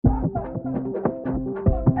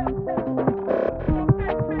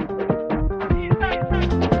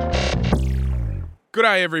Good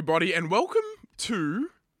day, everybody, and welcome to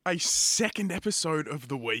a second episode of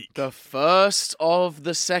the week. The first of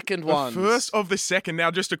the second one. The first of the second. Now,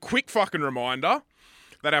 just a quick fucking reminder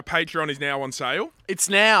that our Patreon is now on sale. It's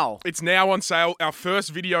now. It's now on sale. Our first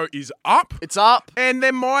video is up. It's up. And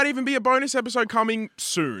there might even be a bonus episode coming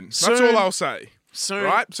soon. That's Soon. all I'll say. Soon.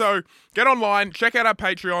 Right? So, get online, check out our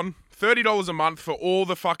Patreon. $30 a month for all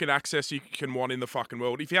the fucking access you can want in the fucking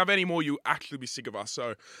world. If you have any more, you'll actually be sick of us.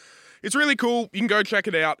 So, it's really cool. You can go check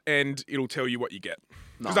it out, and it'll tell you what you get.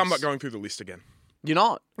 Because I'm not going through the list again. You're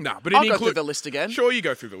not? Nah, but I'll go through the list again. Sure, you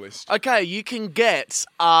go through the list. Okay, you can get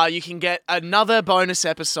another bonus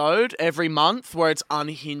episode every month where it's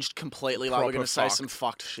unhinged completely, like we're Proper going to say fuck. some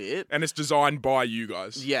fucked shit. And it's designed by you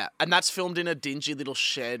guys. Yeah, and that's filmed in a dingy little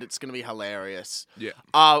shed. It's going to be hilarious. Yeah.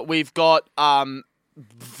 We've got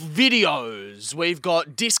videos. We've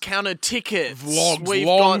got discounted tickets. Vlogs, We've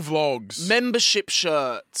long got vlogs. membership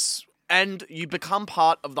shirts. And you become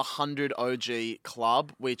part of the 100 OG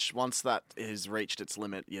club, which once that has reached its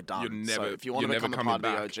limit, you're done. So if you want to become a part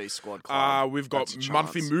of the OG squad club, we've got that's your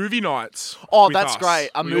monthly chance. movie nights. Oh, with that's us. great.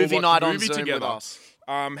 A We all movie watch night a on movie Zoom together. with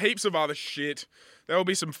us. Heaps of other shit. There will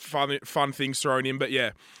be some fun things thrown in, but yeah,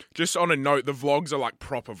 just on a note, the vlogs are like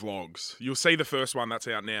proper vlogs. You'll see the first one that's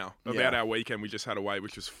out now about our weekend we just had away,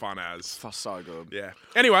 which was fun as. So good. Yeah.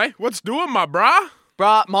 Anyway, what's doing, my brah?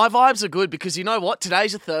 Bruh, my vibes are good because you know what?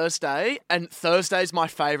 Today's a Thursday, and Thursday's my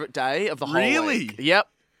favourite day of the whole Really? week. Yep.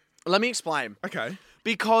 Let me explain. Okay.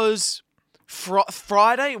 Because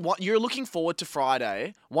Friday, you're looking forward to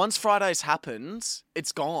Friday. Once Friday's happens,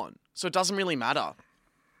 it's gone. So it doesn't really matter.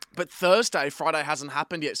 But Friday hasn't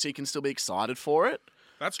happened yet, so you can still be excited for it.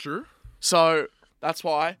 That's true. So that's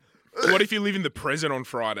why. What if you live in the present on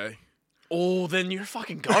Friday? Oh, then you're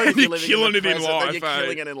fucking going. If You're living killing in it the in present, then life, You're eh?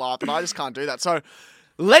 killing it in life, but I just can't do that. So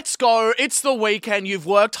let's go. It's the weekend. You've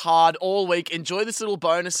worked hard all week. Enjoy this little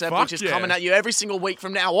bonus ep, Fuck which is yeah. coming at you every single week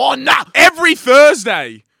from now on. Nah. Every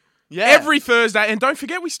Thursday. Yeah. Every Thursday. And don't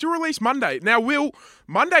forget, we still release Monday. Now,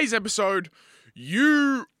 Monday's episode,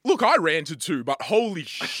 look, I ranted too, but holy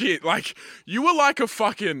shit. Like, you were like a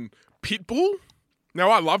fucking pit bull. Now,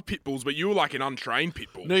 I love pit bulls, but you were like an untrained pit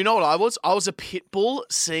bull. No, you know what I was? I was a pit bull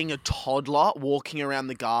seeing a toddler walking around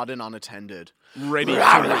the garden unattended. Ready to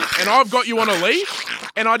rip. And I've got you on a leash,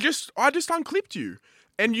 and I just unclipped you.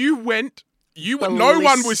 And no one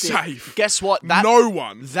was Ballistic. safe. Guess what? No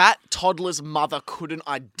one. That toddler's mother couldn't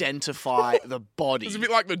identify the body. It's a bit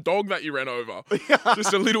like the dog that you ran over.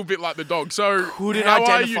 Just a little bit like the dog. So, Couldn't how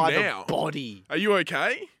identify are you the now? body. Are you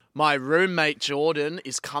okay? My roommate Jordan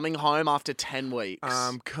is coming home after 10 weeks.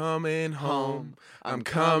 I'm coming home. I'm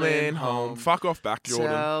coming home. Fuck off back, Jordan.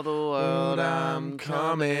 Tell the world I'm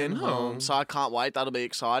coming home. So I can't wait. That'll be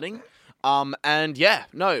exciting. And yeah,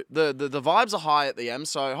 no, the vibes are high at the M,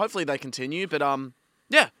 so hopefully they continue. But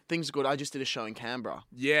yeah, things are good. I just did a show in Canberra.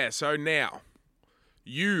 Yeah, so now,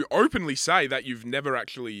 you openly say that you've never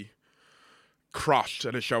actually crushed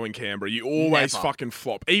at a show in Canberra. You always Never. fucking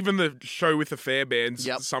flop. Even the show with the Fairbairns,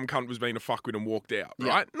 Yep. some cunt was being a fuckwit and walked out, Yep.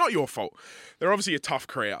 right? Not your fault. They're obviously a tough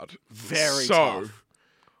crowd. Very so, tough.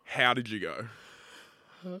 how did you go?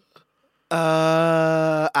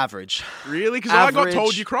 Average. Really? Because I got Average.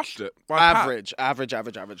 told you crushed it. by Pat.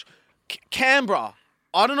 Average. Canberra.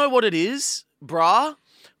 I don't know what it is, brah,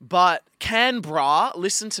 but Canberra,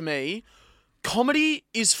 listen to me, comedy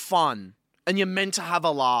is fun and you're meant to have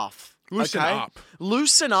a laugh. Loosen okay? up.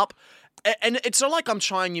 Loosen up. And it's not like I'm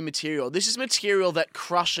trying new material. This is material that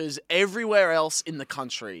crushes everywhere else in the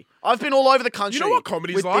country. I've been all over the country. You know what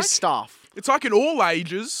comedy's with like? this stuff. It's like in all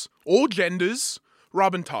ages, all genders,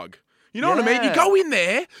 rub and tug. You know what I mean? You Yeah. go in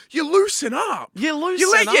there, you loosen up. You loosen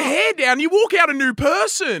You let your up. hair down, you walk out a new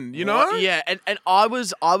person, you know? Yeah, and I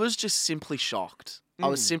was just simply shocked. I Mm.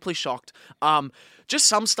 was simply shocked. Just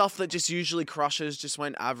some stuff that just usually crushes just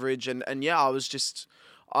went average, and yeah,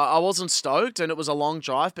 I wasn't stoked, and it was a long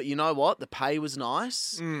drive, but you know what? The pay was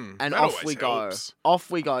nice, and that off always we go. helps. Off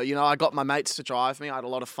we go. You know, I got my mates to drive me. I had a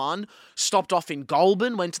lot of fun. Stopped off in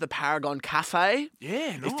Goulburn, went to the Paragon Cafe.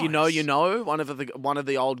 Yeah, nice. If you know, you know. One of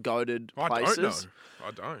the old goated I places. don't know.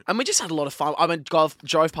 I don't. And we just had a lot of fun. I drove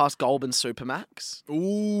past Goulburn Supermax.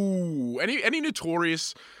 Ooh. Any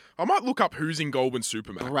notorious... I might look up who's in Goulburn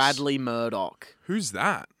Supermax. Bradley Murdoch. Who's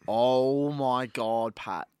that? Oh my God,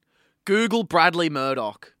 Pat. Google Bradley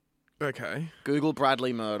Murdoch. Okay. Google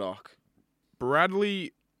Bradley Murdoch.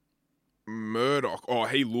 Bradley Murdoch. Oh,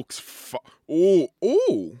 he looks... Oh.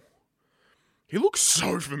 He looks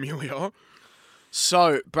so familiar.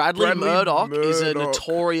 So, Bradley Murdoch is a Murdoch.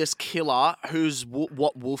 notorious killer who's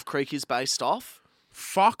what Wolf Creek is based off.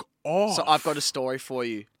 Fuck off. So, I've got a story for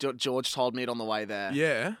you. George told me it on the way there.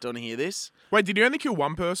 Yeah. Do you want to hear this? Wait, did he only kill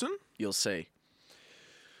one person? You'll see.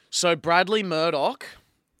 So Bradley Murdoch.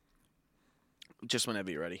 Just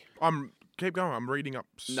whenever you're ready. Keep going. I'm reading up.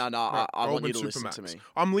 No, I want you to listen to me.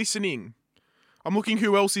 I'm listening. I'm looking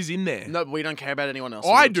who else is in there. No, we don't care about anyone else.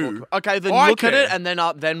 I do. Okay, then look at it, and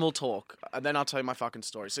then we'll talk. And then I'll tell you my fucking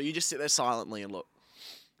story. So you just sit there silently and look.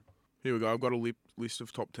 Here we go. I've got a list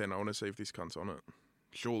of top 10. I want to see if this cunt's on it.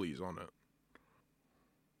 Surely he's on it.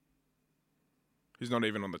 He's not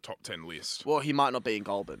even on the top 10 list. Well, he might not be in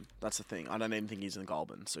Goulburn. That's the thing. I don't even think he's in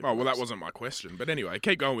Goulburn. Oh, well, that wasn't my question. But anyway,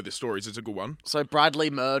 keep going with the stories. It's a good one. So Bradley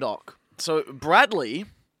Murdoch. So Bradley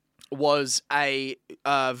was a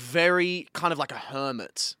very kind of like a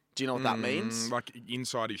hermit. Do you know what that means? Like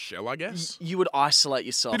inside his shell, I guess. You would isolate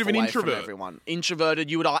yourself Bit of an away introvert. from everyone.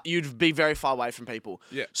 Introverted, you'd be very far away from people.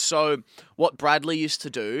 Yeah. So what Bradley used to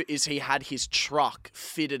do is he had his truck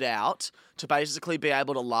fitted out to basically be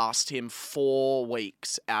able to last him 4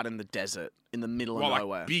 weeks out in the desert in the middle of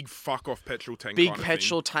nowhere. Like big fuck off petrol tank. Big kind of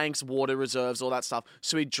petrol tanks, water reserves, all that stuff.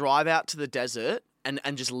 So he'd drive out to the desert and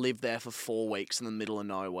just live there for 4 weeks in the middle of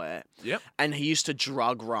nowhere. Yep. And he used to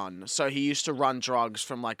drug run. So he used to run drugs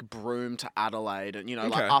from like Broome to Adelaide and,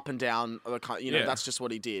 like up and down. That's just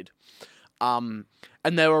what he did. And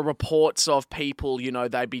there were reports of people,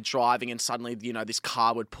 they'd be driving and suddenly, this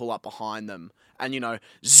car would pull up behind them and,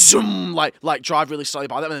 zoom, like drive really slowly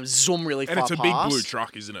by them and then zoom really far past. And it's a big blue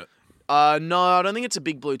truck, isn't it? No, I don't think it's a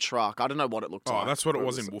big blue truck. I don't know what it looked like. Oh, that's what it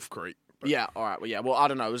was in Wolf Creek. Yeah, all right. Well, I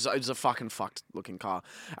don't know. It was a fucking fucked looking car.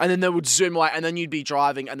 And then they would zoom away, and then you'd be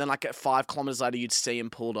driving, and then like at 5 kilometers later, you'd see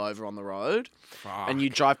him pulled over on the road. Fuck. And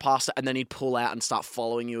you'd drive past it, and then he'd pull out and start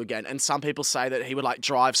following you again. And some people say that he would like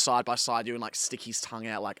drive side by side you and like stick his tongue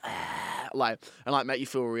out and make you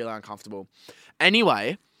feel really uncomfortable.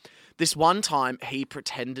 Anyway, this one time he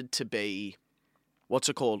pretended to be, what's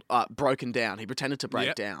it called? Broken down. He pretended to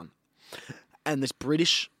break down. And this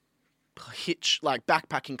British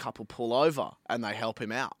backpacking couple pull over and they help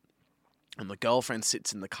him out. And the girlfriend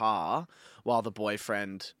sits in the car while the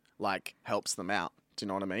boyfriend helps them out. Do you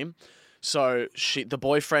know what I mean? So the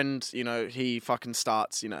boyfriend, he fucking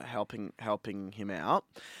starts, helping him out.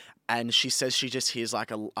 And she says she just hears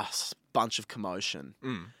like a bunch of commotion.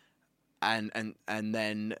 Mm. And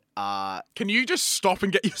then can you just stop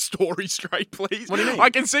and get your story straight, please? What do you mean?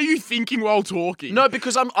 I can see you thinking while talking. No,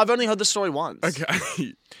 because I've only heard the story once.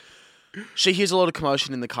 Okay. She hears a lot of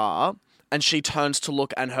commotion in the car, and she turns to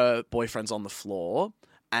look, and her boyfriend's on the floor,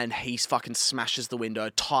 and he fucking smashes the window,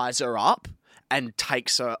 ties her up, and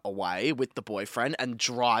takes her away with the boyfriend, and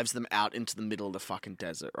drives them out into the middle of the fucking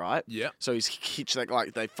desert, right? Yeah. So he's hitched,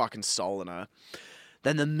 like they fucking stolen her.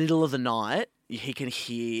 Then the middle of the night, he can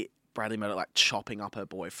hear Bradley Murdoch chopping up her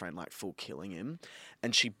boyfriend, full killing him.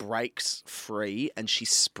 And she breaks free and she's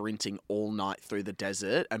sprinting all night through the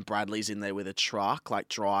desert. And Bradley's in there with a truck,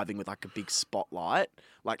 driving with a big spotlight,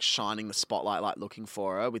 shining the spotlight, looking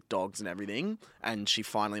for her with dogs and everything. And she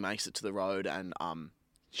finally makes it to the road and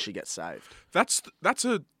she gets saved. That's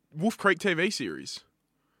a Wolf Creek TV series.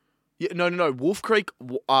 Yeah, no. Wolf Creek,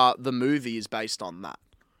 the movie is based on that.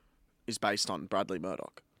 Is based on Bradley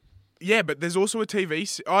Murdoch. Yeah, but there's also a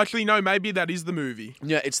TV... actually, no, maybe that is the movie.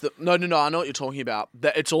 Yeah, it's the... No, I know what you're talking about.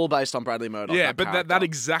 It's all based on Bradley Murdoch. Yeah, but that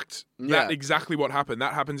exactly what happened.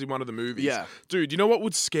 That happens in one of the movies. Yeah. Dude, you know what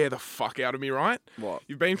would scare the fuck out of me, right? What?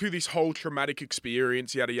 You've been through this whole traumatic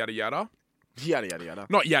experience, yada, yada, yada. Yada, yada, yada.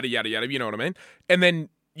 Not yada, yada, yada, you know what I mean? And then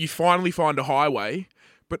you finally find a highway,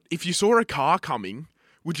 but if you saw a car coming,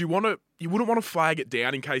 you wouldn't want to flag it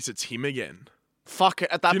down in case it's him again. Fuck it.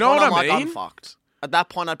 At that point, you know what I'm I mean? I'm fucked. At that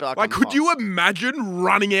point, I'd be like, could you imagine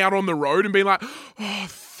running out on the road and being like, oh,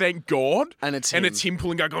 thank God? And it's him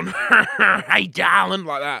pulling out going, hey, darling,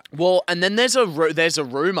 like that. Well, and then there's a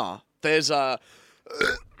rumor. There's a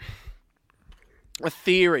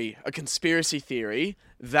theory, a conspiracy theory,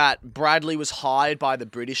 that Bradley was hired by the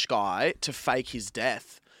British guy to fake his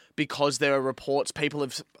death. Because there are reports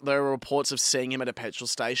of seeing him at a petrol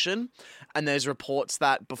station, and there's reports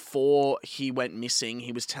that before he went missing,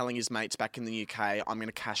 he was telling his mates back in the UK, I'm going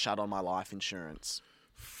to cash out on my life insurance.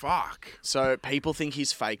 Fuck. So people think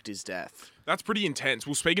he's faked his death. That's pretty intense.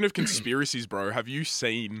 Well, speaking of conspiracies, bro, have you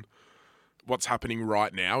seen what's happening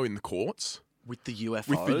right now in the courts? With the UFOs?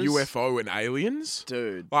 With the UFO and aliens?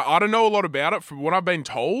 Dude. I don't know a lot about it. From what I've been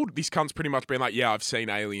told, this cunt's pretty much been like, yeah, I've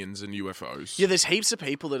seen aliens and UFOs. Yeah, there's heaps of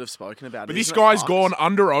people that have spoken about it. But this guy's gone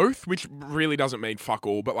under oath, which really doesn't mean fuck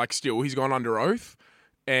all, but still, he's gone under oath.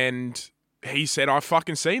 And he said, I've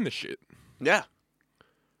fucking seen the shit. Yeah.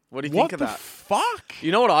 What do you think of that? What the fuck?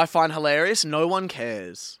 You know what I find hilarious? No one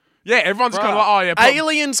cares. Yeah, everyone's kind of like, oh yeah.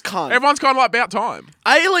 Aliens cunt. Everyone's kind of like, about time.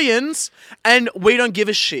 Aliens, and we don't give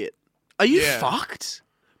a shit. Are you Yeah. fucked?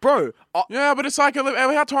 Bro, Yeah, but it's like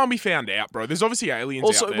about time we found out, bro. There's obviously aliens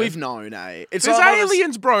also, out there. we've known, eh? It's There's like one of those-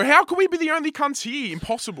 aliens, bro. How can we be the only cunts here?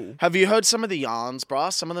 Impossible. Have you heard some of the yarns,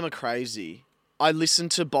 bruh? Some of them are crazy. I listened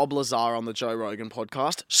to Bob Lazar on the Joe Rogan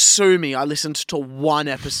podcast. Sue me. I listened to one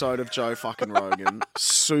episode of Joe fucking Rogan.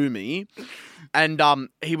 Sue me. And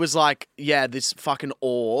he was like, yeah, this fucking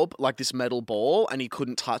orb, like this metal ball, and he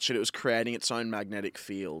couldn't touch it. It was creating its own magnetic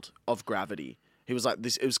field of gravity. He was like,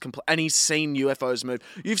 this, it was complete. And he's seen UFOs move.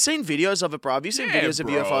 You've seen videos of it, bro. Have you seen Yeah, videos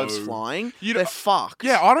bro. of UFOs flying? You They're know- fucked.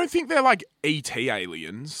 Yeah, I don't think they're like ET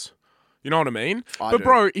aliens. You know what I mean? I But do.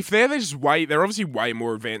 bro, if they're obviously way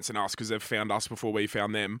more advanced than us because they've found us before we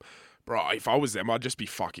found them. Bro, if I was them, I'd just be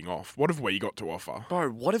fucking off. What have we got to offer? Bro,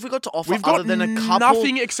 what have we got to offer We've other got than a couple?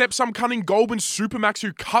 nothing except some cunning Goldman Supermax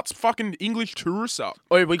who cuts fucking English tourists up.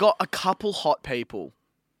 Oh, we got a couple hot people.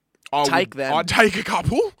 Take them. I'd take a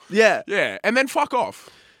couple. Yeah. Yeah, and then fuck off.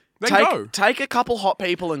 Then go. Take a couple hot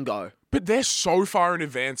people and go. But they're so far in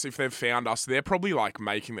advance if they've found us. They're probably like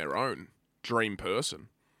making their own dream person.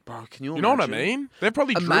 Bro, can you You know what I imagine? mean? They're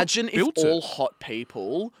probably Imagine if built all it. hot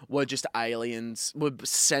people were just aliens, were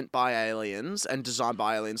sent by aliens and designed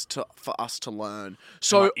by aliens for us to learn.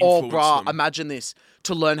 So, like, or influence bruh, them. imagine this,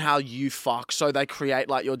 to learn how you fuck. So they create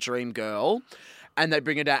like your dream girl and they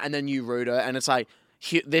bring it out and then you root her and it's like,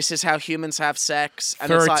 this is how humans have sex.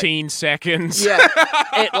 And it's like, 13 seconds. yeah,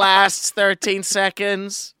 it lasts 13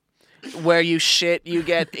 seconds. Where you shit, you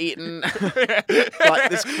get eaten. Like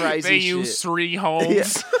this crazy They shit. use 3 holes.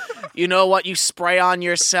 Yeah. You know what? You spray on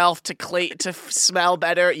yourself to smell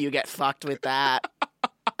better. You get fucked with that.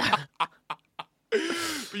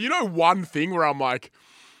 But you know one thing where I'm like,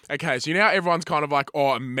 okay, so you know how everyone's kind of like, oh,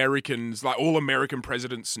 Americans, like all American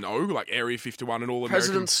presidents know, like Area 51 and all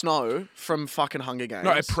President American... Snow from fucking Hunger Games.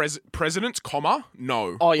 No, presidents, comma,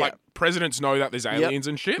 no. Oh, yeah. Like, presidents know that there's aliens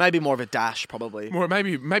and shit. Maybe more of a dash, probably. Or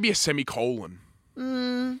maybe a semicolon.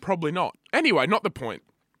 Probably not. Anyway, not the point.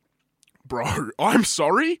 Bro, I'm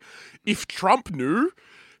sorry. If Trump knew,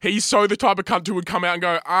 he's so the type of cunt who would come out and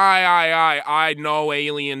go, I know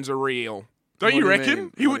aliens are real. Don't What you do you reckon?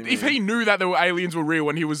 mean? He What would do you if he knew that aliens were real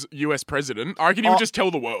when he was US president. I reckon he would just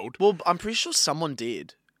tell the world. Well, I'm pretty sure someone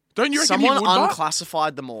did. Don't you reckon Someone he would? But?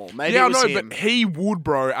 unclassified them all. Maybe Yeah, it I was know, him. but he would,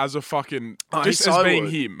 bro, as a fucking Oh, just he as so being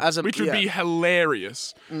would. him, As a- which would yeah. be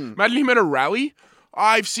hilarious. Imagine him at a rally.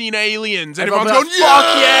 I've seen aliens, and Everyone everyone's be going, like,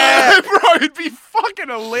 "Fuck yeah, bro, it'd be fucking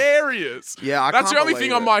hilarious." Yeah, I that's can't the only believe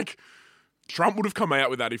thing I'm it. like. Trump would have come out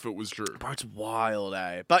with that if it was true. Bro, it's wild,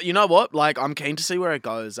 eh? But you know what? Like, I'm keen to see where it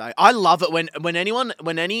goes, eh? I love it when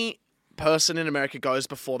any person in America goes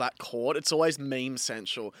before that court, it's always meme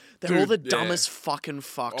central. They're all the Dude, yeah. dumbest fucking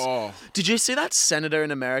fucks. Oh, Did you see that senator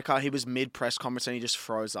in America? He was mid press conference and he just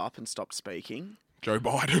froze up and stopped speaking. Joe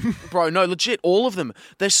Biden. Bro, no, legit, all of them.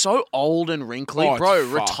 They're so old and wrinkly. Oh, it's Bro,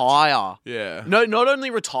 fucked. retire. Yeah. No, not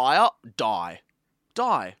only retire, die.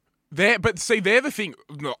 Die. They're the thing.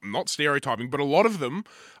 Not stereotyping, but a lot of them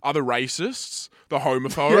are the racists, the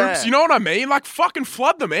homophobes. Yeah. You know what I mean? Like fucking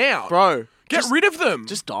flood them out. Bro, Get rid of them.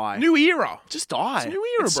 just die. New era. Just die. It's a new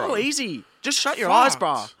era, It's bro. so easy. Just shut your eyes, Fucked.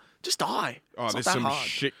 bro. Just die. Oh, It's not there's that some hard.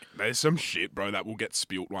 shit. There's some shit, bro, that will get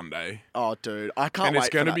spilt one day. Oh, dude, I can't And wait it's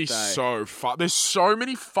going for to be that day. so fuck. There's so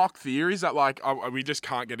many fuck theories that like we just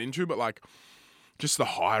can't get into, but like just the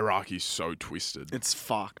hierarchy is so twisted. It's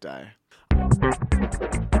fucked, eh?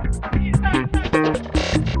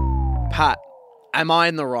 Pat, am I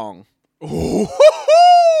in the wrong?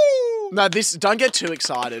 No, don't get too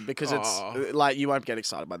excited because it's like you won't get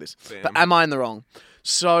excited by this. Damn. But am I in the wrong?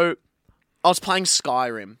 So, I was playing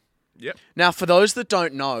Skyrim. Yep. Now, for those that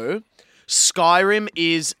don't know, Skyrim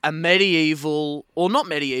is a medieval, or not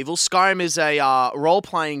medieval, Skyrim is a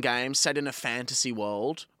role-playing game set in a fantasy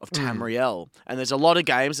world of Tamriel. And there's a lot of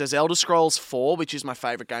games. There's Elder Scrolls 4, which is my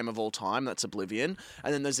favourite game of all time. That's Oblivion.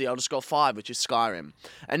 And then there's the Elder Scrolls 5, which is Skyrim.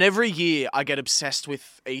 And every year, I get obsessed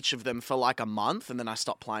with each of them for like a month, and then I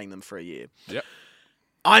stop playing them for a year. Yep.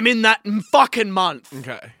 I'm in that fucking month.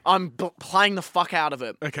 Okay. I'm playing the fuck out of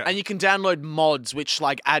it. Okay. And you can download mods which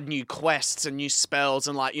like add new quests and new spells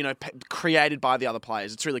and like, created by the other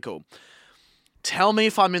players. It's really cool. Tell me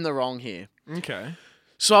if I'm in the wrong here. Okay.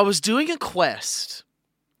 So I was doing a quest.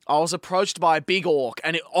 I was approached by a big orc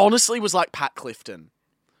and it honestly was like Pat Clifton.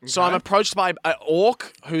 So I'm Okay. approached by an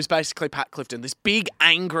orc who's basically Pat Clifton, this big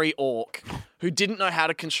angry orc who didn't know how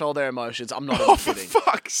to control their emotions. I'm not even For kidding.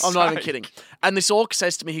 fuck's I'm not even sake. kidding. And this orc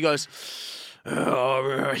says to me, he goes,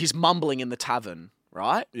 he's mumbling in the tavern,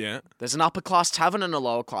 right? Yeah. There's an upper class tavern and a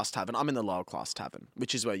lower class tavern. I'm in the lower class tavern,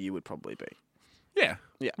 which is where you would probably be. Yeah.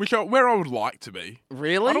 Yeah. Where I would like to be.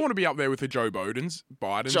 Really? I don't want to be up there with the Joe Bidens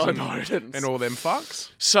and all them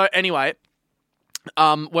fucks. So anyway,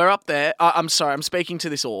 we're up there. I'm sorry, I'm speaking to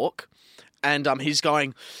this orc, and he's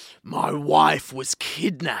going, "My wife was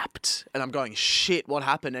kidnapped," and I'm going, "Shit, what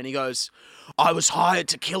happened?" And he goes, "I was hired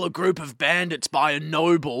to kill a group of bandits by a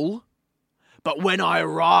noble, but when I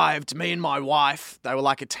arrived, me and my wife, they were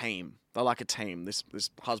like a team. They're like a team. This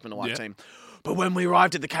husband and wife team. But when we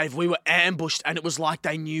arrived at the cave, we were ambushed, and it was like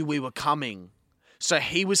they knew we were coming. So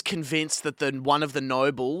he was convinced that one of the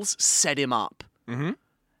nobles set him up, and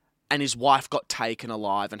his wife got taken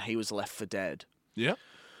alive, and he was left for dead." Yeah.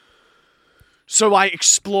 So I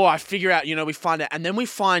explore, I figure out, we find out, and then we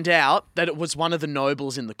find out that it was one of the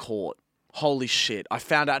nobles in the court. Holy shit! I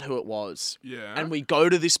found out who it was. Yeah. And we go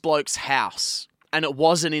to this bloke's house, and it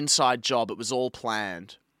was an inside job. It was all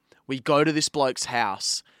planned. We go to this bloke's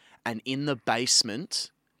house, and in the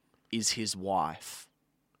basement is his wife.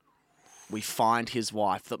 We find his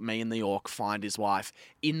wife, that me and the orc find his wife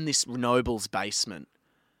in this noble's basement.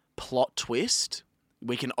 Plot twist,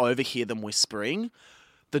 we can overhear them whispering.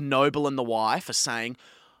 The noble and the wife are saying,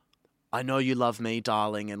 "I know you love me,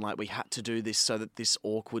 darling, and we had to do this so that this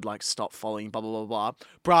orc would stop following, blah, blah, blah, blah."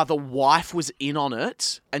 Bruh, the wife was in on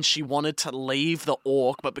it, and she wanted to leave the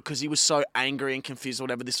orc, but because he was so angry and confused or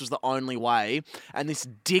whatever, this was the only way. And this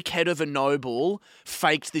dickhead of a noble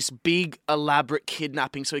faked this big, elaborate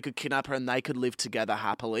kidnapping so he could kidnap her and they could live together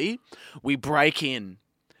happily. We break in,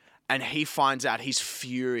 and he finds out. He's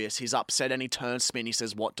furious. He's upset, and he turns to me and he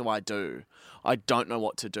says, "What do I do? I don't know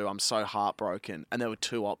what to do. I'm so heartbroken." And there were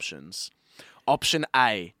two options. Option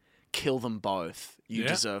A, kill them both. You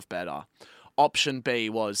deserve better. Option B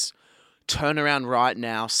was turn around right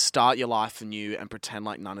now, start your life anew, and pretend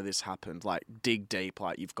like none of this happened. Dig deep,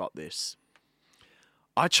 you've got this.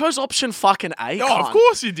 I chose option fucking A. Oh, cunt. of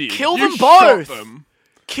course you did. Kill You them both. shot them.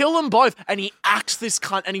 Kill them both. And he axed this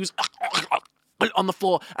cunt, and he was on the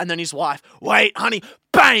floor. And then his wife, "Wait, honey,"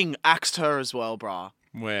 bang, axed her as well, brah.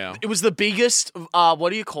 Wow. It was the biggest, what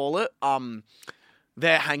do you call it?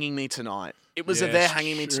 They're hanging me tonight. It was a Yes, they're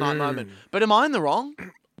hanging me tonight true. moment. But am I in the wrong?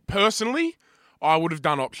 Personally, I would have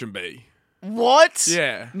done option B. What?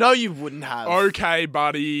 Yeah. No, you wouldn't have. Okay,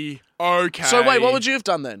 buddy. Okay. So wait, what would you have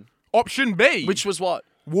done then? Option B. Which was what?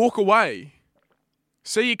 Walk away.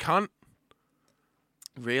 See you, cunt.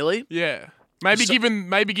 Really? Yeah. Maybe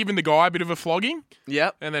giving the guy a bit of a flogging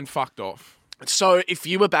Yep. and then fucked off. So if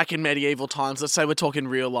you were back in medieval times, let's say we're talking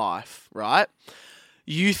real life, right?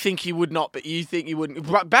 You think you would not, but you think you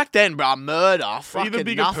wouldn't. Back then, bro, murder, Be fucking the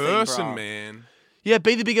bigger nothing, person, bro. man. Yeah,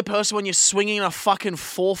 be the bigger person when you're swinging a fucking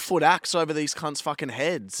 4-foot axe over these cunts' fucking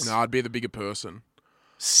heads. No, I'd be the bigger person.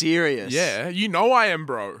 Serious. Yeah, you know I am,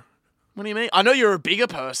 bro. What do you mean? I know you're a bigger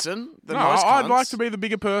person than No, most I'd cunts. like to be the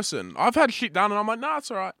bigger person. I've had shit done and I'm like, nah,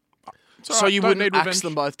 it's all right. It's all So right. you Don't wouldn't need axe revenge.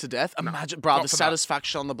 them both to death? Imagine, bro, not the for that.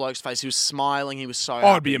 satisfaction on the bloke's face. He was smiling. He was so Oh,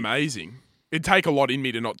 happy. it'd be amazing. It'd take a lot in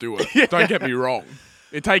me to not do it. Don't get me wrong.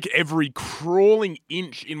 It'd take every crawling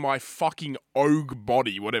inch in my fucking ogre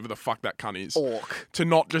body, whatever the fuck that cunt is, Orc. to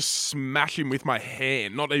not just smash him with my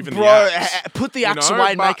hand, not even Bro, the axe. put the You axe know? away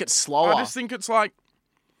and But make it slower. I just think it's like,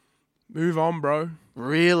 move on, bro.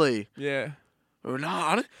 Really? Yeah. Oh, no,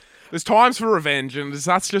 I don't... There's times for revenge, and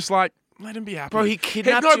that's just like, let him be happy. Bro, he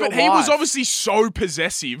kidnapped No, your but he was wife. obviously so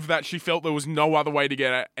possessive that she felt there was no other way to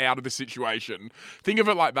get out of the situation. Think of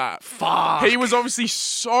it like that. Fuck. He was obviously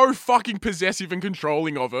so fucking possessive and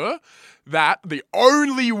controlling of her that the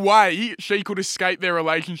only way she could escape their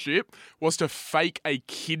relationship was to fake a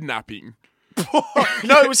kidnapping.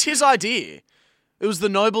 No, it was his idea. It was the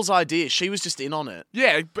noble's idea. She was just in on it.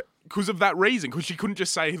 Yeah, because of that reason. Because she couldn't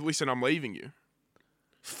just say, listen, I'm leaving you.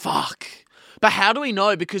 Fuck. But how do we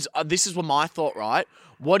know? Because this is what my thought, right?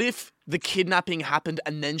 What if the kidnapping happened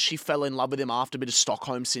and then she fell in love with him after a bit of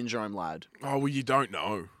Stockholm Syndrome, lad? Oh, well, you don't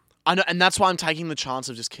know. I know, and that's why I'm taking the chance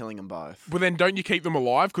of just killing them both. But then don't you keep them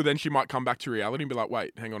alive? Because then she might come back to reality and be like,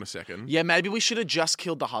 wait, hang on a second. Yeah, maybe we should have just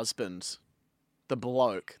killed the husband. The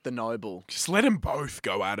bloke, the noble. Just let them both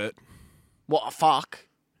go at it. What, fuck?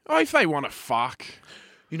 Oh, if they want to fuck.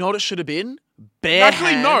 You know what it should have been? Bare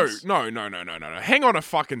Actually, hands. no. Hang on a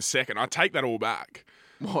fucking second. I take that all back.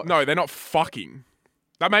 What? No, they're not fucking.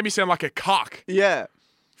 That made me sound like a cuck. Yeah.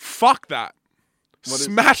 Fuck that. is-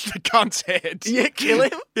 Smash the cunt's head. Yeah, kill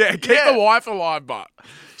him? Yeah, keep Yeah. the wife alive, but.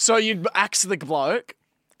 So you'd axe the bloke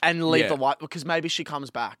and leave Yeah. the wife because maybe she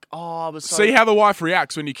comes back. Oh, I was so... See how the wife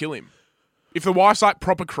reacts when you kill him. If the wife's like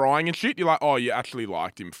proper crying and shit, you're like, oh, you actually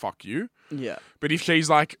liked him, fuck you. Yeah. But if she's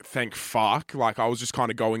like, thank fuck, like I was just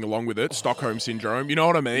kind of going along with it, Stockholm Syndrome, you know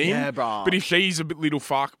what I mean? Yeah, bro. But if she's a bit little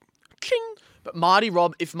fuck, ching. But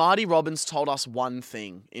if Marty Robbins told us one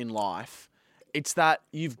thing in life, it's that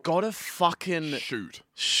you've got to fucking Shoot.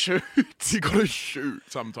 shoot. You gotta shoot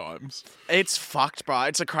sometimes. It's fucked, bro.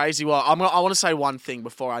 It's a crazy world. I want to say one thing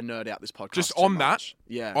before I nerd out this podcast. Just too on much.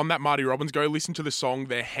 that, Yeah. on that Marty Robbins, go listen to the song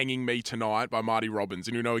 "They're Hanging Me Tonight" by Marty Robbins,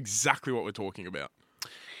 and you know exactly what we're talking about.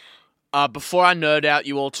 Before I nerd out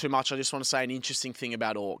you all too much, I just want to say an interesting thing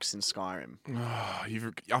about orcs in Skyrim.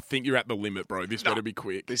 I think you're at the limit, bro. This better be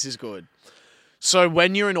quick. This is good. So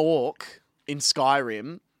when you're an orc in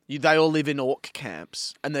Skyrim, they all live in orc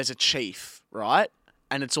camps, and there's a chief, right?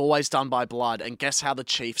 And it's always done by blood. And guess how the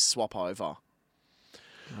chiefs swap over?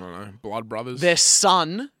 I don't know. Blood Brothers. Their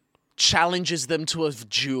son challenges them to a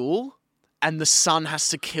duel, and the son has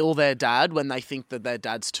to kill their dad when they think that their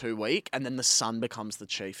dad's too weak, and then the son becomes the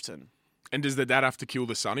chieftain. And does the dad have to kill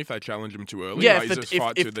the son if they challenge him too early? Yeah, Like, is it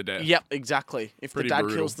fight to the death? Yep, exactly. If Pretty the dad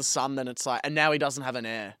brutal. kills the son, then it's like, and now he doesn't have an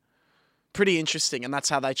heir. Pretty interesting, and that's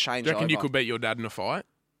how they change Do you reckon over. you could beat your dad in a fight?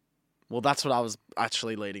 Well, that's what I was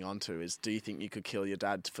actually leading on to. Is do you think you could kill your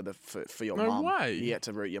dad for your No mum? way. You get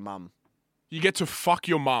to root your mum. You get to fuck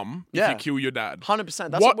your mum if Yeah. you kill your dad.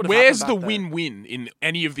 100%. That's what would have Where's happened the back then. win-win in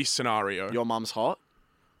any of this scenario? Your mum's hot.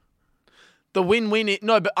 The win-win.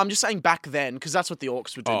 No, but I'm just saying back then because that's what the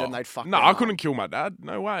orcs would do. Then they'd fuck. No, their I mum. couldn't kill my dad.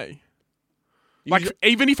 No way. You- Like,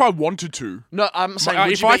 even if I wanted to. No, I'm saying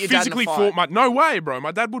would If you I beat your dad in a physically fight? fought my... No way, bro.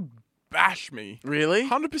 My dad would bash me. Really?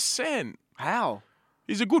 100%. How?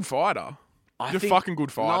 He's a good fighter. I He's a think- fucking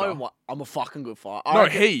good fighter. No, I'm a fucking good fighter. No,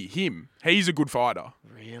 him. He's a good fighter.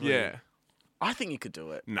 Really? Yeah. I think you could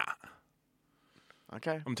do it. Nah.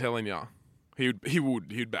 Okay. I'm telling you.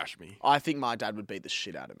 He'd bash me. I think my dad would beat the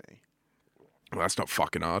shit out of me. Well, that's not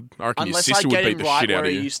fucking hard. I reckon Unless your I sister would get beat him the right shit where out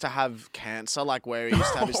of he you. used to have cancer, like where he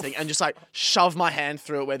used to have his thing, and just like shove my hand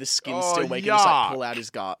through it where the skin's Oh, still weak and just like yuck. pull out his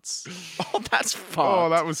guts. Oh, that's fucked. Oh,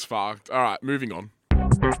 that was fucked. All right, moving on.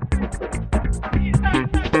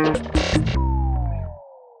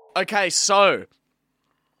 Okay, so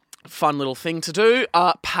fun little thing to do.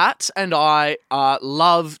 Pat and I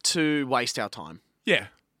love to waste our time. Yeah.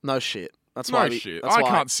 No shit. That's No why shit. That's I why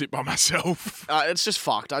can't sit by myself. It's just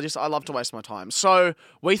fucked. I love to waste my time. So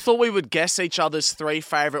we thought we would guess each other's 3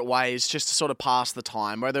 favourite ways just to sort of pass the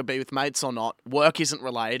time, whether it be with mates or not. Work isn't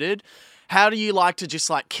related. How do you like to just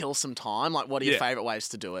like kill some time? Like, what are your Yeah. favourite ways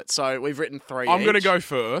to do it? So we've written 3 I'm going to each. go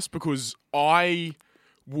first because I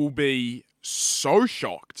will be so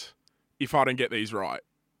shocked if I don't get these right.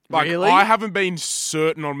 Like, Really? I haven't been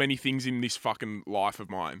certain on many things in this fucking life of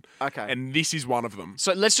mine. Okay. And this is one of them.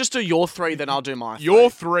 So let's just do your 3, then I'll do my 3. Your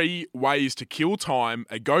 3 ways to kill time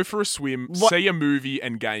are go for a swim, What- see a movie,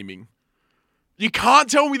 and gaming. You can't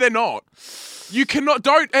tell me they're not. You cannot,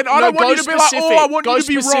 and I don't want you to be like, oh, I want you to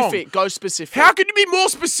be wrong. Go specific. How can you be more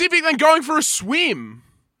specific than going for a swim?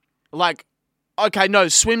 Like, okay, no,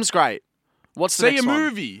 swim's great. What's the See a next one?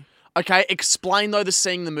 movie. Okay, explain though the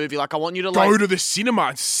seeing the movie. Like, I want you to Go like. to the cinema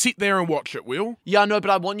and sit there and watch it, Will. Yeah, no, but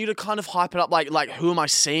I want you to kind of hype it up. Like who am I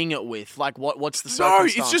seeing it with? Like, what's the No,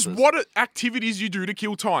 circumstances? it's just what activities you do to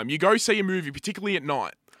kill time. You go see a movie, particularly at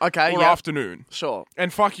night Okay, or yeah, afternoon, sure,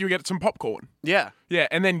 and fuck, you get some popcorn. yeah. Yeah,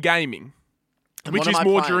 and then gaming, And which what is am I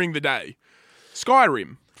more playing? during the day.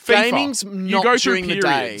 Skyrim, FIFA. Gaming's you not go during through the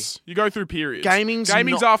day. periods. You go through periods. Gaming's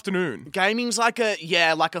not- afternoon. Gaming's like a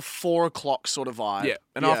 4:00 sort of vibe. Yeah,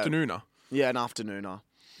 an afternooner. Yeah, an afternooner.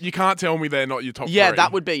 You can't tell me they're not your top Yeah, 3.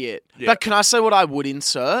 that would be it. Yeah. But can I say what I would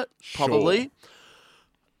insert? Probably. Sure.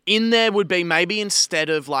 In there would be maybe instead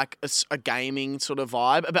of like a gaming sort of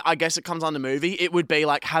vibe, but I guess it comes under movie, it would be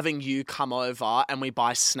like having you come over and we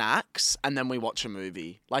buy snacks and then we watch a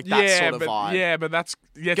movie. Like that sort of vibe. Yeah, but that's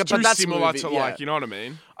but too that's similar movie, to yeah. like, you know what I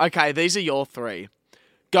mean? Okay, these are your 3.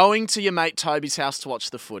 Going to your mate Toby's house to watch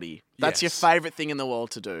the footy. That's your Yes. favourite thing in the world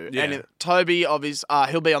to do. Yeah. And Toby, obviously,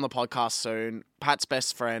 he'll be on the podcast soon. Pat's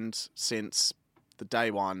best friend since the day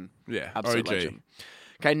one. Yeah, Absolute OG. legend.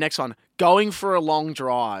 Okay, next one. Going for a long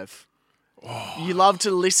drive. You love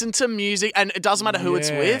to listen to music, and it doesn't matter who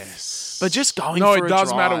it's with, Yes. but just going No, for it a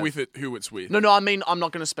does matter drive. with it who it's with. No, I mean, I'm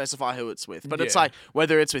not going to specify who it's with, but it's Yeah. like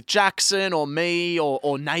whether it's with Jackson or me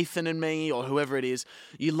or Nathan and me or whoever it is,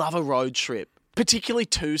 you love a road trip, particularly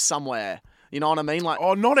to somewhere. You know what I mean? Like,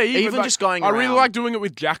 Oh, not even. Even like, just going I really around. like doing it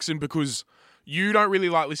with Jackson because you don't really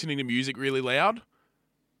like listening to music really loud.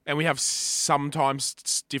 And we have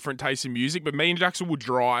sometimes different tastes in music. But me and Jackson will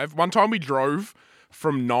drive. One time we drove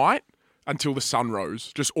from night until the sun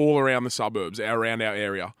rose, just all around the suburbs, around our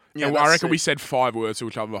area. Yeah, and I that's reckon we sick. said 5 words to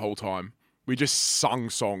each other the whole time. We just sung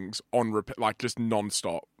songs on repeat, like just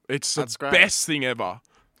non-stop. It's That's the great. best thing ever.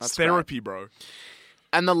 That's It's therapy, bro.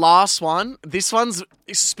 And the last one, this one's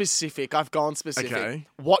specific. I've gone specific. Okay.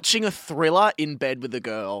 Watching a thriller in bed with a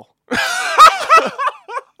girl.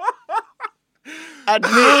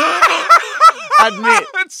 Admit.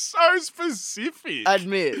 That's so specific.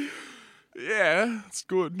 Admit. Yeah, it's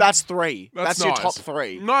good. That's 3. That's your nice. top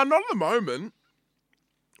 3. No, not at the moment.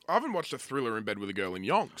 I haven't watched a thriller in bed with a girl in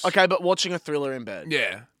yonks. Okay, but watching a thriller in bed.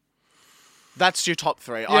 Yeah. That's your top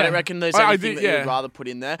 3. I Yeah. don't reckon there's I anything think- that yeah. you'd rather put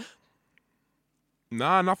in there.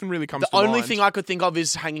 Nah, nothing really comes The to mind. only thing I could think of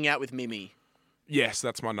is hanging out with Mimi. Yes,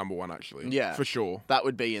 that's my number one, actually. Yeah. For sure. That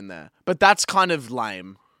would be in there. But that's kind of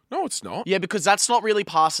lame. No, it's not. Yeah, because that's not really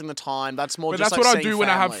passing the time. That's more But just that's like what I seeing do when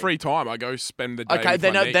I have family. free time. I go spend the day Okay, with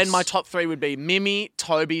then my niece. then my top 3 would be Mimi,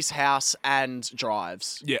 Toby's house, and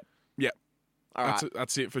drives. Yeah, yeah. All right.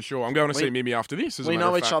 That's it for sure. I'm going to see Mimi after this. As a We matter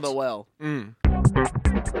know of each fact. other well.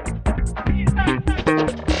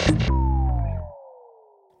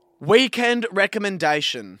 Weekend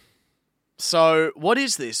recommendation. So, what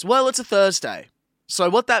is this? Well, it's a Thursday. So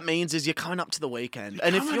what that means is you're coming up to the weekend.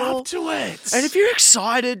 And if Coming you're up to it. And if you're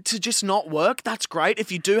excited to just not work, that's great.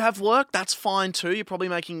 If you do have work, that's fine too. You're probably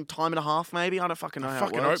making time and a half maybe. I don't fucking know how it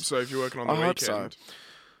fucking works. hope so if you're working on the I weekend. hope so.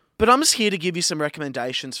 But I'm just here to give you some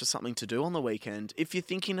recommendations for something to do on the weekend. If you're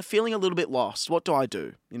thinking of feeling a little bit lost, what do I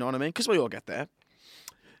do? You know what I mean? Because we all get there.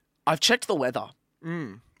 I've checked the weather.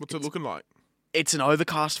 What's it looking like? It's an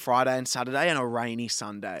overcast Friday and Saturday and a rainy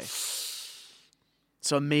Sunday.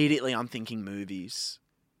 So immediately I'm thinking movies.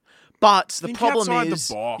 But the Think problem outside the is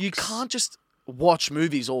box. you can't just watch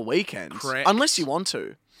movies all weekend. Correct. Unless you want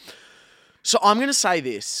to. So I'm going to say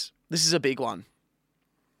this. This is a big one.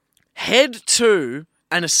 Head to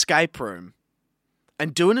an escape room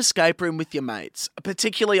and do an escape room with your mates,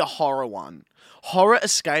 particularly a horror one. Horror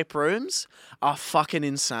escape rooms are fucking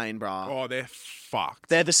insane, bruh. Oh, they're fucked.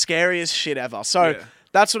 They're the scariest shit ever. So Yeah.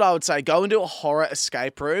 that's what I would say. Go into a horror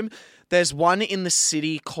escape room. There's one in the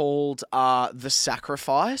city called The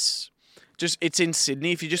Sacrifice. It's in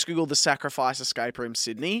Sydney. If you just Google The Sacrifice Escape Room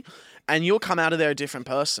Sydney, and you'll come out of there a different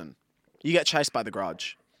person. You get chased by the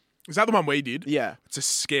Grudge. Is that the one we did? Yeah. It's the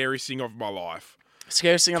scariest thing of my life.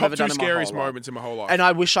 Scariest thing I've Top ever 2 done in my scariest whole life. moments in my whole life. And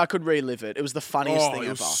I wish I could relive it. It was the funniest thing it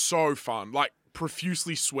ever. was so fun. Like,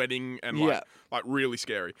 profusely sweating and, Yeah. like really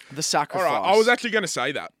scary. The Sacrifice. All right, I was actually going to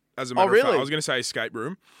say that, as a matter of fact. really? I was going to say escape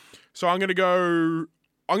room. So I'm going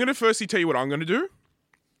to firstly tell you what I'm going to do,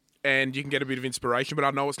 and you can get a bit of inspiration, but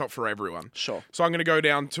I know it's not for everyone. Sure. So I'm going to go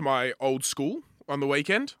down to my old school on the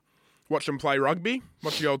weekend, watch them play rugby,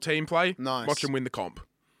 watch the old team play, Nice. watch them win the comp.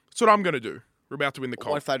 That's what I'm going to do. We're about to win the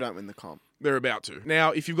comp. What if they don't win the comp? They're about to.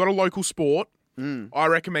 Now, if you've got a local sport, I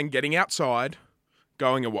recommend getting outside,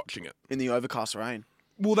 going and watching it. In the overcast rain.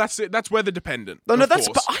 Well, that's it. That's weather dependent. No, of that's.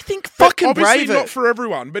 course. But I think But fucking obviously brave it. not for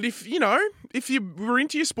everyone. But if you were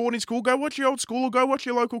into your sport in school, go watch your old school or go watch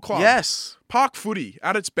your local club. Yes. Park footy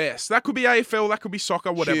at its best. That could be AFL, that could be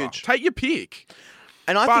soccer, whatever. Huge. Take your pick.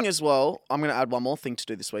 And I But- think as well, I'm going to add one more thing to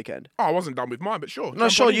do this weekend. Oh, I wasn't done with mine, but sure. No,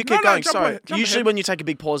 sure, you keep going. Sorry. Jump Usually ahead. when you take a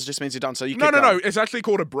big pause, it just means you're done. So you keep No. going. It's actually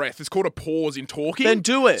called a breath. It's called a pause in talking. Then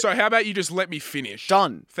do it. So how about you just let me finish?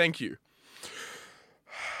 Done. Thank you.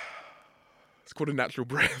 It's called a natural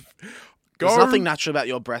breath. Go. There's nothing natural about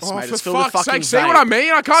your breaths, Oh, mate. for It's filled with fuck's fucking sake, see vape. what I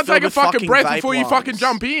mean? I can't It's filled take a with fucking fucking breath vape before you fucking lungs.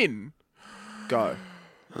 jump in. Go.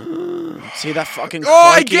 See that fucking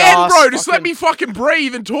Oh, croaky again, ass bro. Just let fucking- me fucking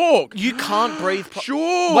breathe and talk. You can't breathe.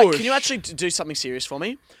 Sure. Wait, can you actually do something serious for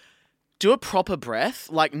me? Do a proper breath,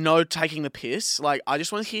 like no taking the piss. Like, I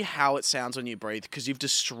just want to hear how it sounds when you breathe because you've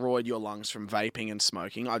destroyed your lungs from vaping and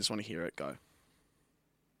smoking. I just want to hear it. Go.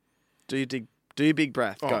 Do your big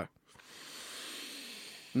breath. Oh. Go.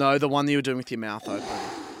 No, the one that you were doing with your mouth open.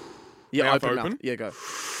 Yeah, Mouth open mouth. open? Yeah, go.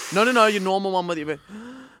 No, your normal one with your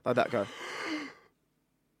like that. Go.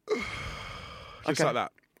 Just Okay. like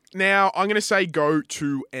that. Now, I'm going to say go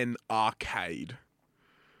to an arcade.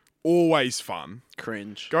 Always fun.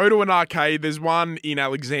 Cringe. Go to an arcade. There's one in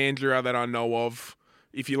Alexandria that I know of.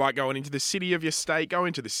 If you like going into the city of your state, go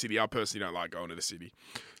into the city. I personally don't like going to the city.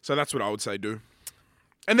 So that's what I would say do.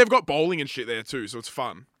 And they've got bowling and shit there too, so it's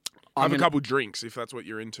fun. Have a couple drinks if that's what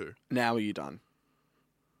you're into. Now are you done?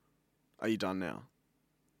 Are you done now?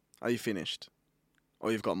 Are you finished?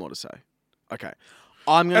 Or you've got more to say? Okay.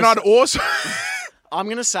 And I'd also... I'm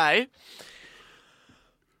going to say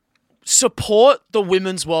support the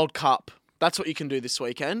Women's World Cup. That's what you can do this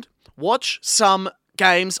weekend. Watch some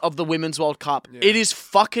games of the Women's World Cup. Yeah. It is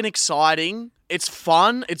fucking exciting. It's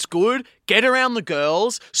fun. It's good. Get around the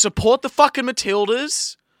girls. Support the fucking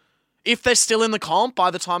Matildas. If they're still in the comp by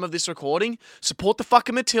the time of this recording, support the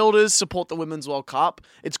fucking Matildas. Support the Women's World Cup.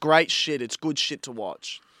 It's great shit. It's good shit to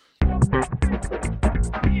watch.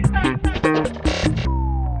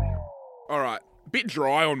 All right. Bit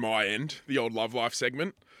dry on my end, the old Love Life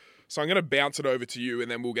segment. So I'm going to bounce it over to you and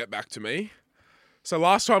then we'll get back to me. So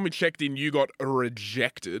last time we checked in, you got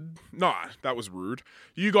rejected. No, that was rude.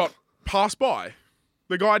 You got passed by.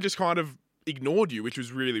 The guy just kind of ignored you, which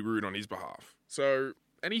was really rude on his behalf. So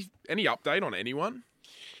any update on anyone?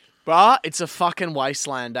 Bruh, it's a fucking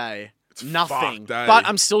wasteland, eh? It's Nothing. fucked, eh? But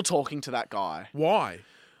I'm still talking to that guy. Why?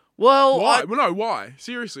 Well, Why? Well, no, why?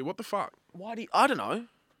 Seriously, what the fuck? I don't know.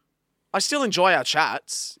 I still enjoy our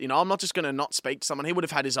chats. You know, I'm not just going to not speak to someone. He would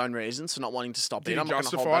have had his own reasons for not wanting to stop Did in. he I'm not going to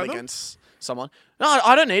hold justify that them? against someone. No,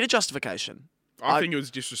 I don't need a justification. I think it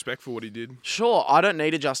was disrespectful what he did. Sure, I don't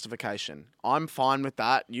need a justification. I'm fine with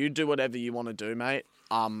that. You do whatever you want to do, mate.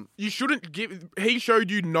 You shouldn't give. He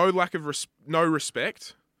showed you no lack of no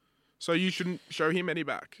respect, so you shouldn't show him any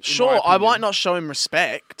back. in my Sure, I opinion. might not show him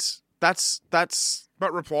respect. That's.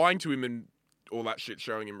 But replying to him and all that shit,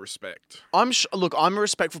 showing him respect. Look, I'm a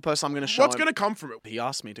respectful person. I'm going to show What's him. going to come from it? He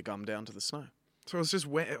asked me to come down to the snow. So it's just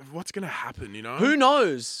what's going to happen, you know? Who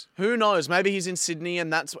knows? Who knows? Maybe he's in Sydney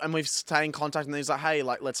and we've stayed in contact and he's like, hey,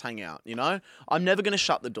 like, let's hang out, you know? I'm never going to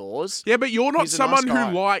shut the doors. Yeah, but you're not He's a someone nice guy.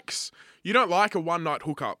 who likes. You don't like a one night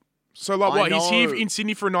hookup. So like, what? He's here know. in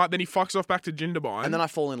Sydney for a night, then he fucks off back to Jindabyne, And then I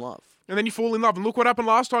fall in love. and then you fall in love. And look what happened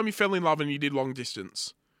last time you fell in love and you did long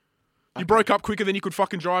distance. You broke up quicker than you could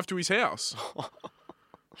fucking drive to his house. All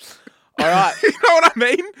right. You know what I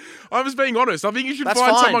mean? I'm just being honest. I think you should That's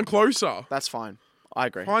find fine. someone closer. That's fine. I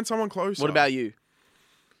agree. Find someone closer. What about you?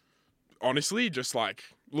 Honestly, just like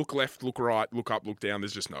look left, look right, look up, look down.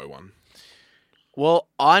 There's just no one. Well,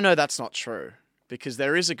 I know that's not true because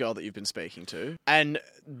there is a girl that you've been speaking to. And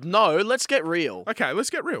no, let's get real. Okay, let's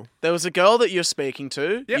get real. There was a girl that you're speaking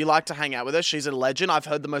to. Yep. You like to hang out with her. She's a legend. I've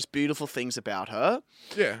heard the most beautiful things about her.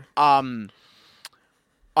 Yeah.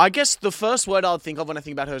 I guess the first word I would think of when I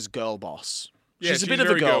think about her is girl boss. Yeah, she's a bit of a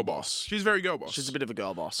very girl boss. She's very girl boss. She's a bit of a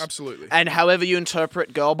girl boss. Absolutely. And however you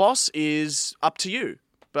interpret girl boss is up to you.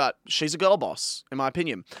 But she's a girl boss, in my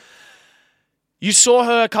opinion. You saw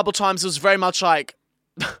her a couple times. It was very much like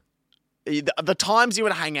the times you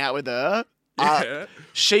would hang out with her. Yeah.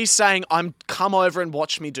 She's saying, come over and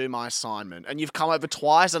watch me do my assignment. And you've come over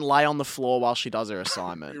twice and lay on the floor while she does her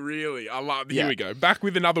assignment. Really, I love. Yeah. Here we go. Back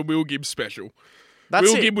with another Will Gibbs special. That's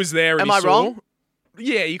Will it. Gibbs was there. And Am he I saw, wrong?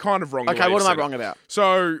 Yeah, you're kind of wrong. the Okay, way what you am I said it. wrong about?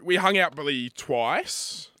 So we hung out probably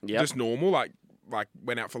twice. Yep. Just normal, like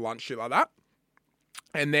went out for lunch, shit like that.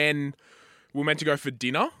 And then we were meant to go for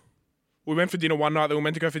dinner. We went for dinner one night, then we were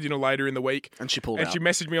meant to go for dinner later in the week. And she pulled And out. she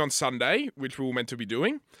messaged me on Sunday, which we were meant to be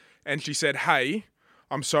doing. And she said, hey,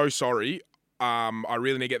 I'm so sorry. I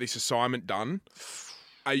really need to get this assignment done.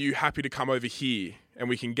 Are you happy to come over here and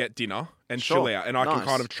we can get dinner and Sure. chill out? And I can Nice.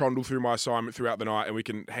 kind of trundle through my assignment throughout the night and we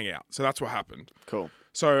can hang out. So that's what happened. Cool.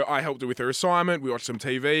 So I helped her with her assignment. We watched some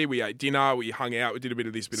TV. We ate dinner. We hung out. We did a bit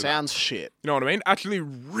of this, bit of that. Sounds shit. You know what I mean? Actually,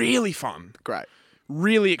 really fun. Great.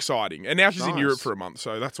 Really exciting. And now she's in Nice. Europe for a month.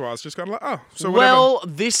 So that's why I was just kind of like, oh, so whatever. Well,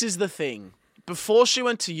 this is the thing. Before she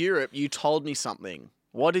went to Europe, you told me something.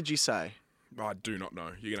 What did you say? I do not know.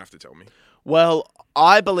 You're going to have to tell me. Well,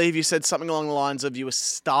 I believe you said something along the lines of you were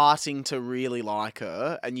starting to really like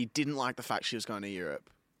her and you didn't like the fact she was going to Europe.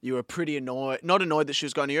 You were pretty annoyed. Not annoyed that she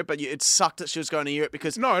was going to Europe, but it sucked that she was going to Europe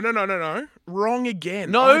because... No. Wrong again.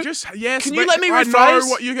 No? Yes. Can you but let me I rephrase? know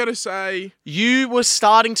what you're going to say. You were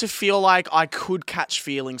starting to feel like I could catch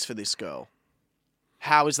feelings for this girl.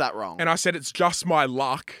 How is that wrong? And I said it's just my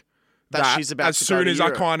luck That she's about as to go soon to as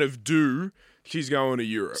Europe. I kind of do, she's going to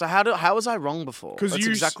Europe. So how was I wrong before? That's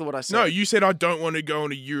exactly what I said. No, you said I don't want to go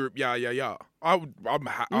into Europe. Yeah. I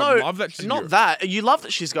No, love that she's in not Europe. that. You love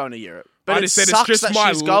that she's going to Europe. But I it just said sucks it's just that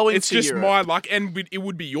my she's going it's to just Europe. my luck, and it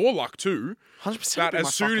would be your luck too. 100% That would be my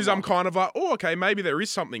as soon as fucking I'm luck. kind of like, oh, okay, maybe there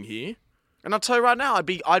is something here. And I'll tell you right now,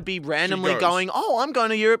 I'd be randomly goes. going, oh, I'm going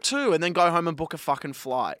to Europe too, and then go home and book a fucking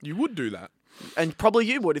flight. You would do that, And probably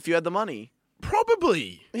you would if you had the money.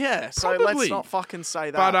 probably. Yeah, so Probably. let's not fucking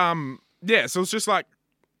say that. But yeah. So it's just like,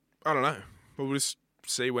 I don't know. We'll just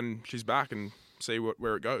see when she's back and see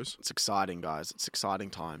where it goes. It's exciting, guys. It's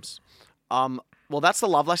exciting times. Well, that's the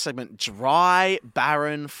Love Life segment. Dry,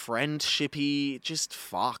 barren, friendshipy, just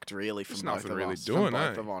fucked, really, from There's both nothing of really us. doing,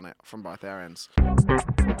 From both our ends.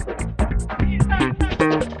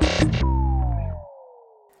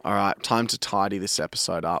 All right, time to tidy this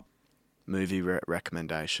episode up. Movie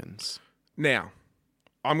recommendations. Now,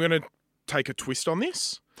 I'm gonna take a twist on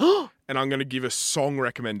this, and I'm gonna give a song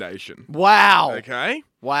recommendation. Wow. Okay.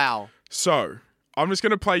 Wow. So I'm just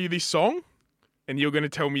gonna play you this song, and you're gonna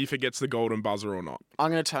tell me if it gets the golden buzzer or not. I'm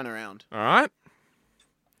going to turn around. All right.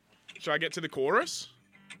 Should I get to the chorus?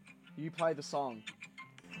 You play the song.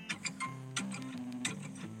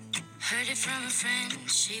 Heard it from a friend,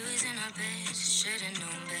 she was in our bed, should've known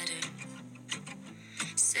better.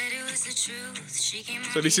 Said it was the truth, she came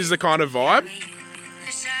So this is the kind of vibe.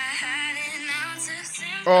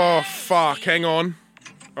 Oh, fuck. Hang on.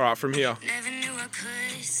 All right, from here. Never knew I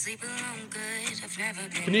could sleep alone good. I've never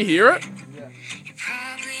been. Can you hear it? You're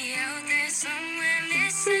probably out there somewhere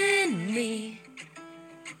missing me.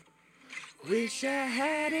 Wish I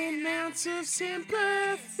had an ounce of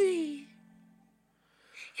sympathy.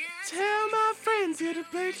 Tell my friends it'll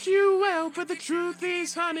place you well, but the truth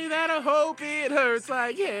is, honey, that I hope it hurts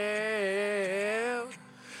like hell.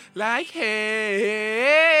 Like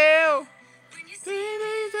hell.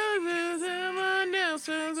 Someone else,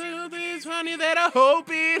 the truth is, honey, that I hope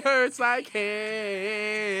it hurts like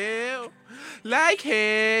hell. Like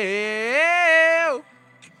hell.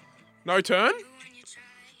 No turn?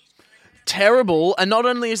 Terrible. And not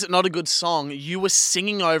only is it not a good song, you were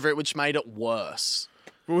singing over it, which made it worse.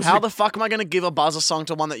 How the fuck am I going to give a buzzer song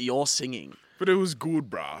to one that you're singing? But it was good,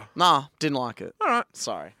 bruh. Nah, didn't like it. All right.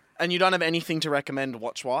 Sorry. And you don't have anything to recommend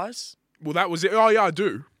watch-wise? Well, that was it. Oh, yeah, I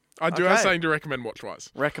do. I do have Okay. something to recommend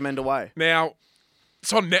watch-wise. Recommend away. Now,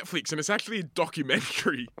 it's on Netflix, and it's actually a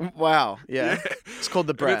documentary. Wow. Yeah. It's called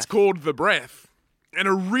The And Breath. it's called The Breath. And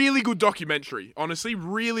a really good documentary. Honestly,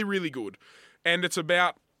 really, really good. And it's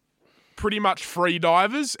about pretty much free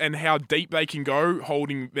divers and how deep they can go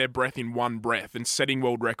holding their breath in one breath and setting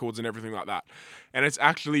world records and everything like that. And it's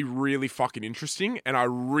actually really fucking interesting, and I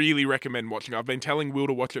really recommend watching it. I've been telling Will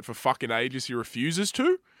to watch it for fucking ages. He refuses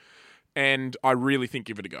to, and I really think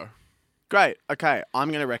give it a go. Great. Okay. I'm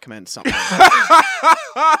going to recommend something. Look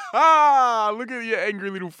at your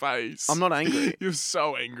angry little face. I'm not angry. You're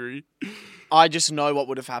so angry. I just know what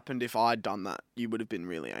would have happened if I'd done that. You would have been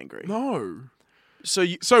really angry. No. So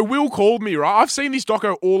you... So Will called me, right? I've seen this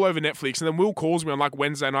doco all over Netflix, and then Will calls me on like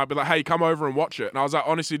Wednesday night, be like, hey, come over and watch it. And I was like,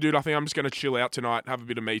 honestly, dude, I think I'm just going to chill out tonight, have a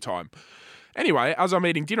bit of me time. Anyway, as I'm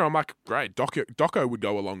eating dinner, I'm like, great, doco would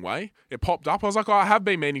go a long way. It popped up. I was like, oh, I have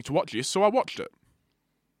been meaning to watch this, so I watched it.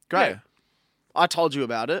 Great. Yeah. I told you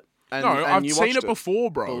about it. And, No, and I've you seen watched it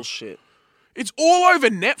before, bro. Bullshit. It's all over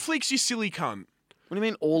Netflix, you silly cunt. What do you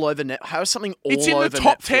mean all over net? How is something all It's in over the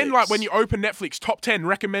top Netflix? 10, like when you open Netflix, top 10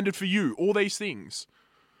 recommended for you, all these things.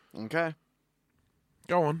 Okay.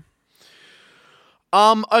 Go on.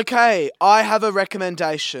 Okay. I have a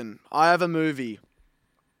recommendation. I have a movie.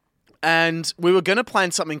 And we were going to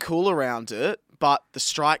plan something cool around it, but the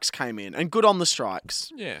strikes came in. And good on the strikes.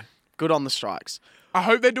 Yeah. Good on the strikes. I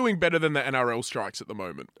hope they're doing better than the NRL strikes at the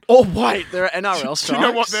moment. Oh, wait. There are NRL strikes? Do you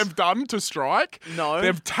know what they've done to strike? No.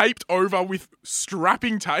 They've taped over with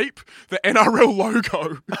strapping tape the NRL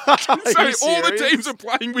logo. So you all the serious? teams are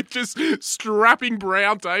playing with just strapping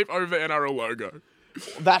brown tape over the NRL logo.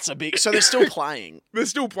 That's a big... So they're still playing. They're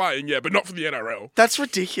still playing, yeah, but not for the NRL. That's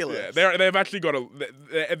ridiculous. Yeah, they've actually got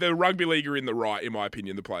the rugby league are in the right, in my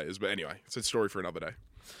opinion, the players. But anyway, it's a story for another day.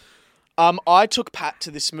 I took Pat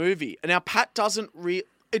to this movie. And now Pat doesn't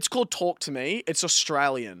it's called Talk to Me. It's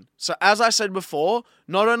Australian. So as I said before,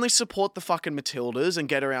 not only support the fucking Matildas and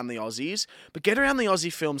get around the Aussies, but get around the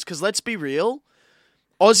Aussie films, because let's be real,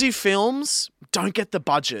 Aussie films don't get the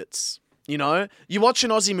budgets. You know, you watch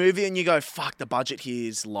an Aussie movie and you go, fuck, the budget here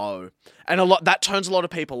is low. And that turns a lot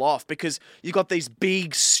of people off, because you got these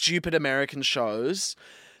big, stupid American shows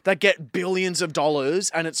that get billions of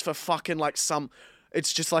dollars, and it's for fucking like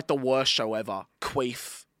it's just like the worst show ever.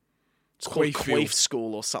 Queef. It's called Queefville. Queef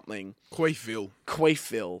School or something. Queefville.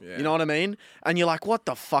 Queefville. Yeah. You know what I mean? And you're like, what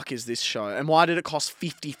the fuck is this show? And why did it cost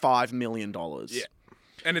 $55 million? Yeah.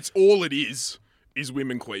 And it's all it is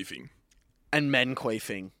women queefing. And men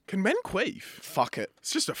queefing. Can men queef? Fuck it.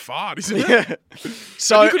 It's just a fart, isn't it?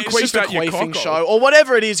 So you could it's queef just a out your queefing cock show. off. Or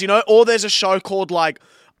whatever it is, you know? Or there's a show called like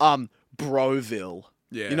Broville.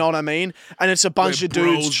 Yeah. You know what I mean? And it's a bunch Where of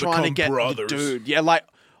dudes bros trying to become get brothers. the dude. Yeah, like,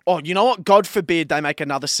 oh, you know what? God forbid they make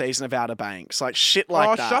another season of Outer Banks. Like shit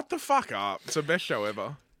like that. Shut the fuck up. It's the best show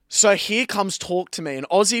ever. So here comes Talk to Me, an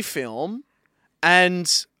Aussie film,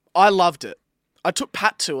 and I loved it. I took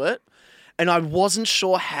Pat to it, and I wasn't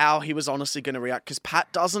sure how he was honestly going to react, because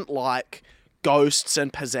Pat doesn't like ghosts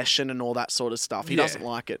and possession and all that sort of stuff. He Yeah. doesn't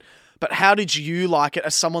like it. But how did you like it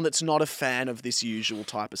as someone that's not a fan of this usual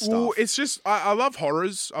type of stuff? Well, it's just, I love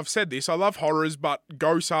horrors. I've said this. I love horrors, but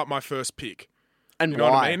ghosts aren't my first pick. and You know why?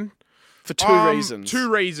 what I mean? For two reasons.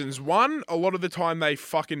 2 reasons. One, a lot of the time they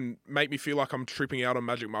fucking make me feel like I'm tripping out on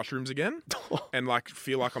magic mushrooms again and like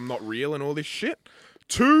feel like I'm not real and all this shit.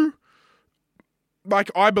 2, like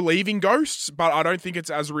I believe in ghosts, but I don't think it's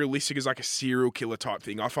as realistic as like a serial killer type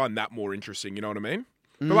thing. I find that more interesting, you know what I mean?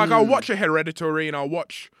 But like I'll watch a Hereditary and I'll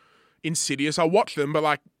watch Insidious. I'll watch them, but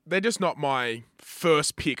like not my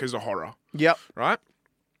first pick as a horror, Yep. right?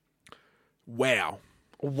 Wow.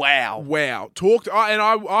 Wow.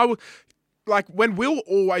 I like when Will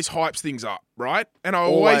always hypes things up, right? And I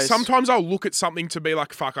Always. sometimes I'll look at something to be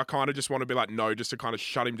like, fuck, I kind of just want to be like, no, just to kind of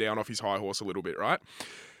shut him down off his high horse a little bit, right?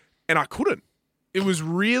 And I couldn't. It was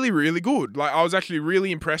really, really good. Like, I was actually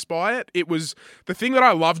really impressed by it. It was, the thing that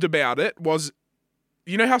I loved about it was,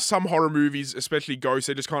 you know how some horror movies, especially ghosts,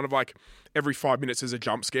 they're just kind of like every 5 minutes there's a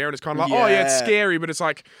jump scare and it's kind of like, oh yeah, it's Yeah. scary, but it's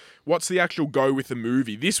like, what's the actual go with the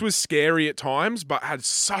movie? This was scary at times, but had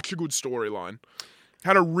such a good storyline.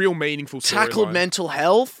 Had a real meaningful storyline. Tackled mental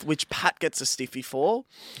health, which Pat gets a stiffy for.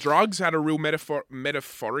 Drugs had a real metaphor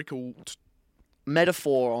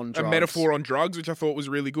on drugs, which I thought was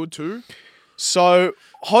really good too. So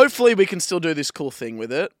hopefully we can still do this cool thing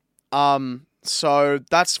with it. So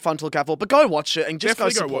that's fun to look out for. But go watch it and just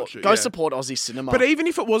Definitely go go support. watch it, Go yeah. support Aussie cinema. But even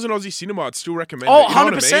if it wasn't Aussie cinema, I'd still recommend Oh, it. You know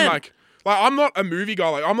what I 100%. mean? Like I'm not a movie guy.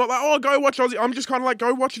 Like I'm not like, oh, go watch Aussie. I'm just kind of like,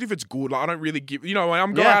 go watch it if it's good. Like I don't really give,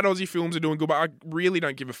 I'm glad Aussie films are doing good, but I really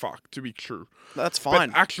don't give a fuck, to be true. That's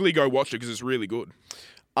fine. But actually go watch it because it's really good.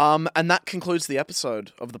 And that concludes the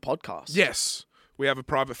episode of the podcast. Yes. We have a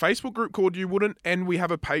private Facebook group called You Wouldn't, and we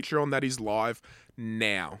have a Patreon that is live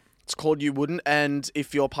now. It's called You Wouldn't, and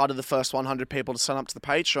if you're part of the first 100 people to sign up to the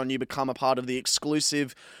Patreon, you become a part of the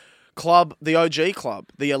exclusive club, the OG club,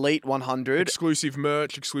 the Elite 100, Exclusive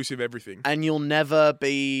merch, exclusive everything. and you'll never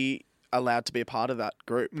be allowed to be a part of that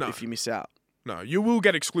group No. if you miss out. No, you will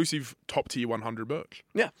get exclusive top tier 100 merch.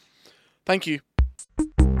 Yeah. Thank you.